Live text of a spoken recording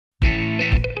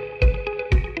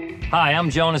Hi, I'm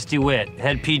Jonas DeWitt,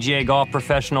 head PGA golf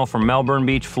professional from Melbourne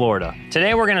Beach, Florida.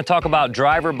 Today we're going to talk about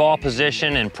driver ball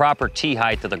position and proper tee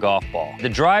height of the golf ball. The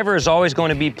driver is always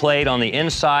going to be played on the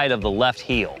inside of the left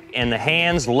heel, and the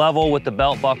hands level with the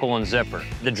belt buckle and zipper.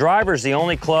 The driver is the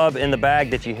only club in the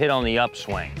bag that you hit on the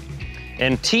upswing.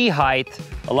 And tee height,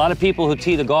 a lot of people who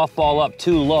tee the golf ball up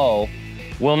too low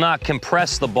will not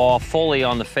compress the ball fully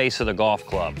on the face of the golf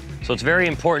club. So it's very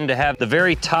important to have the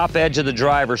very top edge of the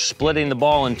driver splitting the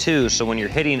ball in two, so when you're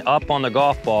hitting up on the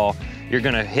golf ball, you're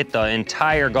gonna hit the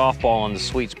entire golf ball on the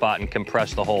sweet spot and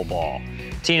compress the whole ball.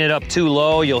 Teeing it up too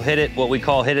low, you'll hit it, what we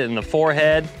call hit it in the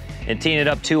forehead, and teeing it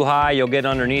up too high, you'll get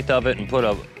underneath of it and put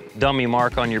a dummy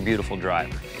mark on your beautiful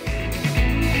driver.